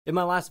In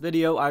my last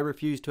video, I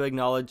refused to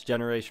acknowledge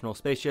generational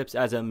spaceships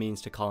as a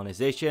means to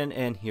colonization,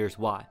 and here's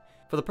why.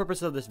 For the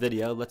purpose of this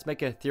video, let's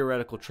make a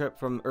theoretical trip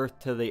from Earth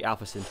to the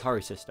Alpha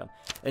Centauri system,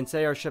 and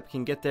say our ship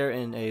can get there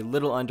in a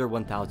little under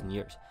 1,000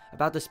 years,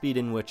 about the speed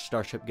in which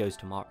Starship goes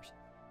to Mars.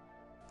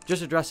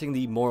 Just addressing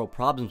the moral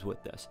problems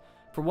with this.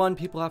 For one,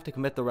 people have to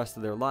commit the rest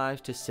of their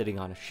lives to sitting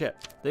on a ship.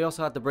 They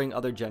also have to bring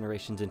other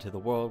generations into the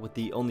world with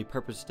the only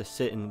purpose to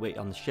sit and wait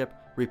on the ship,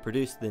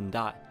 reproduce, then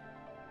die.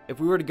 If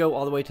we were to go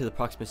all the way to the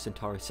Proxima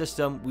Centauri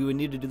system, we would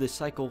need to do this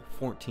cycle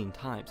 14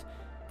 times.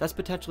 That's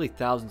potentially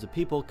thousands of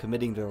people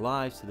committing their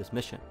lives to this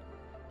mission.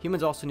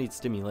 Humans also need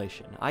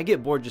stimulation. I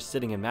get bored just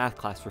sitting in math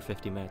class for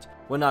 50 minutes,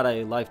 when not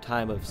a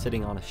lifetime of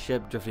sitting on a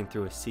ship drifting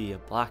through a sea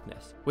of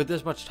blackness. With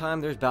this much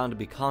time, there's bound to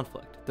be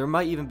conflict. There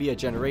might even be a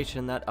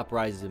generation that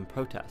uprises in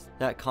protest,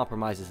 that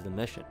compromises the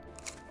mission.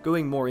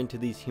 Going more into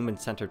these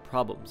human-centered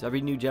problems,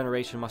 every new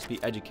generation must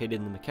be educated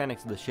in the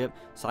mechanics of the ship,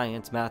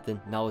 science, math, and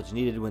knowledge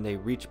needed when they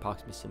reach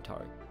Proxima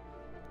Centauri.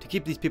 To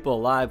keep these people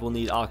alive, we'll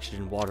need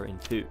oxygen, water,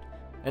 and food.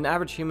 An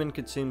average human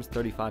consumes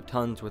 35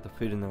 tons worth of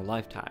food in their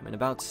lifetime, and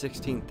about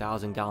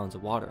 16,000 gallons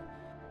of water.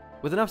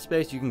 With enough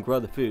space, you can grow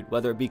the food,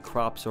 whether it be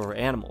crops or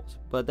animals,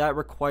 but that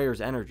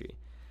requires energy.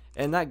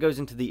 And that goes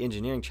into the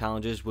engineering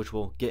challenges, which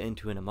we'll get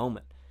into in a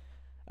moment.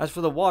 As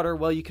for the water,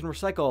 well, you can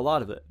recycle a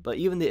lot of it, but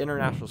even the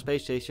International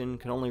Space Station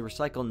can only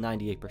recycle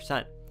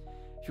 98%.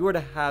 If you were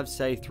to have,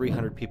 say,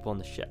 300 people on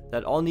the ship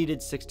that all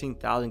needed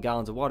 16,000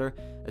 gallons of water,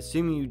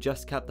 assuming you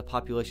just kept the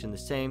population the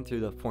same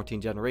through the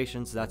 14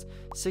 generations, that's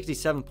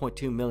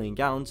 67.2 million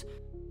gallons.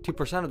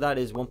 2% of that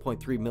is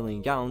 1.3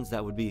 million gallons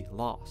that would be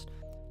lost.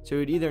 So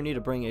you'd either need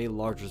to bring a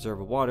large reserve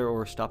of water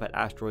or stop at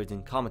asteroids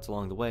and comets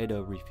along the way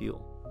to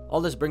refuel. All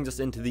this brings us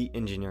into the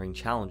engineering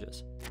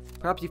challenges.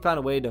 Perhaps you found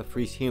a way to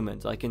freeze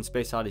humans, like in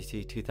Space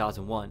Odyssey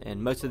 2001,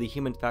 and most of the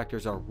human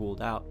factors are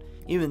ruled out.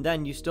 Even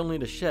then, you still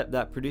need a ship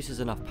that produces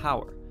enough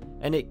power.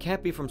 And it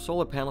can't be from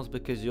solar panels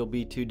because you'll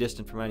be too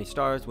distant from any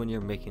stars when you're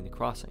making the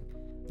crossing.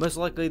 Most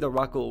likely, the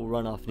rocket will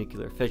run off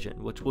nuclear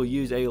fission, which will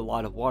use a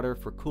lot of water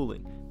for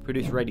cooling,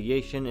 produce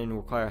radiation, and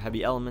require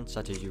heavy elements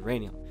such as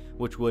uranium,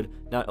 which would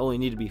not only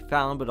need to be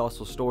found but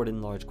also stored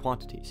in large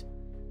quantities.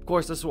 Of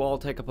course, this will all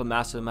take up a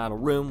massive amount of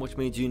room, which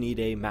means you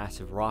need a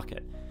massive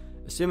rocket.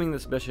 Assuming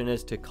this mission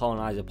is to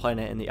colonize a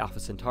planet in the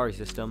Alpha Centauri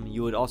system,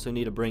 you would also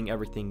need to bring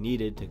everything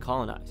needed to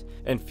colonize,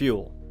 and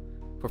fuel.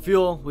 For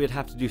fuel, we'd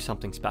have to do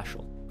something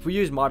special. If we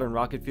use modern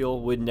rocket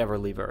fuel, we'd never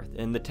leave Earth,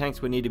 and the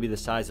tanks would need to be the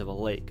size of a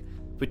lake.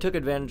 If we took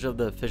advantage of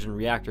the fission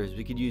reactors,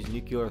 we could use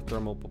nuclear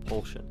thermal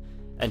propulsion,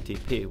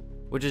 NTP,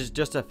 which is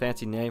just a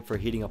fancy name for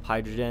heating up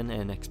hydrogen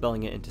and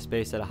expelling it into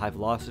space at a high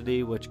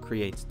velocity, which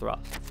creates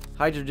thrust.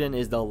 Hydrogen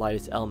is the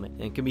lightest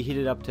element and can be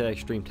heated up to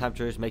extreme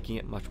temperatures, making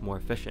it much more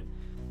efficient,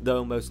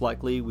 though most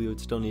likely we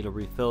would still need a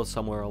refill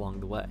somewhere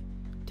along the way.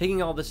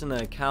 Taking all this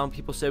into account,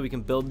 people say we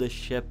can build this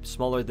ship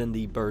smaller than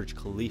the Burj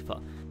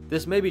Khalifa.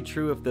 This may be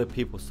true if the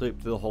people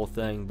sleep through the whole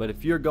thing, but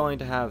if you're going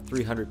to have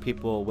 300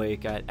 people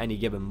awake at any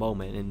given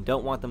moment and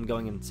don't want them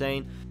going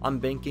insane, I'm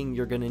banking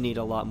you're going to need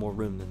a lot more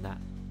room than that.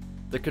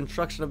 The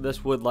construction of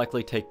this would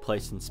likely take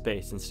place in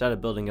space instead of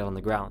building it on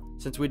the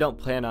ground. Since we don't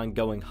plan on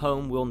going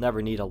home, we'll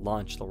never need to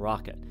launch the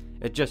rocket.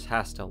 It just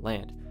has to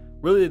land.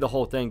 Really, the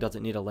whole thing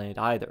doesn't need to land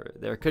either.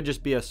 There could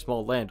just be a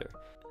small lander.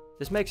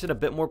 This makes it a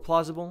bit more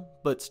plausible,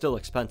 but still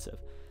expensive.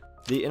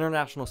 The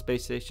International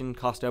Space Station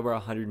cost over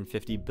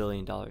 $150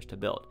 billion to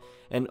build,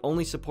 and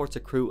only supports a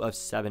crew of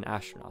 7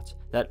 astronauts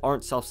that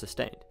aren't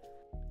self-sustained.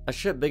 A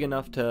ship big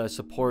enough to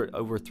support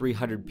over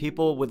 300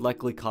 people would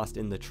likely cost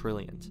in the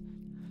trillions.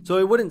 So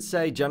I wouldn't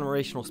say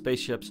generational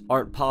spaceships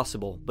aren't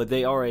possible, but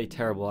they are a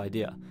terrible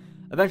idea.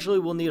 Eventually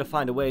we'll need to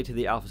find a way to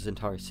the Alpha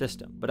Centauri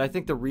system, but I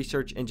think the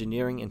research,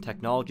 engineering, and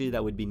technology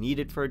that would be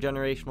needed for a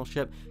generational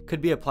ship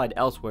could be applied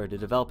elsewhere to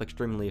develop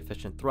extremely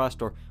efficient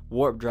thrust or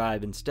warp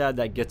drive instead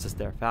that gets us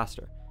there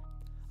faster.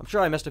 I'm sure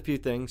I missed a few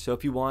things, so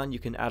if you want, you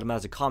can add them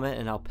as a comment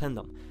and I'll pin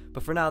them.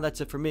 But for now, that's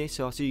it for me,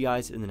 so I'll see you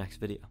guys in the next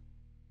video.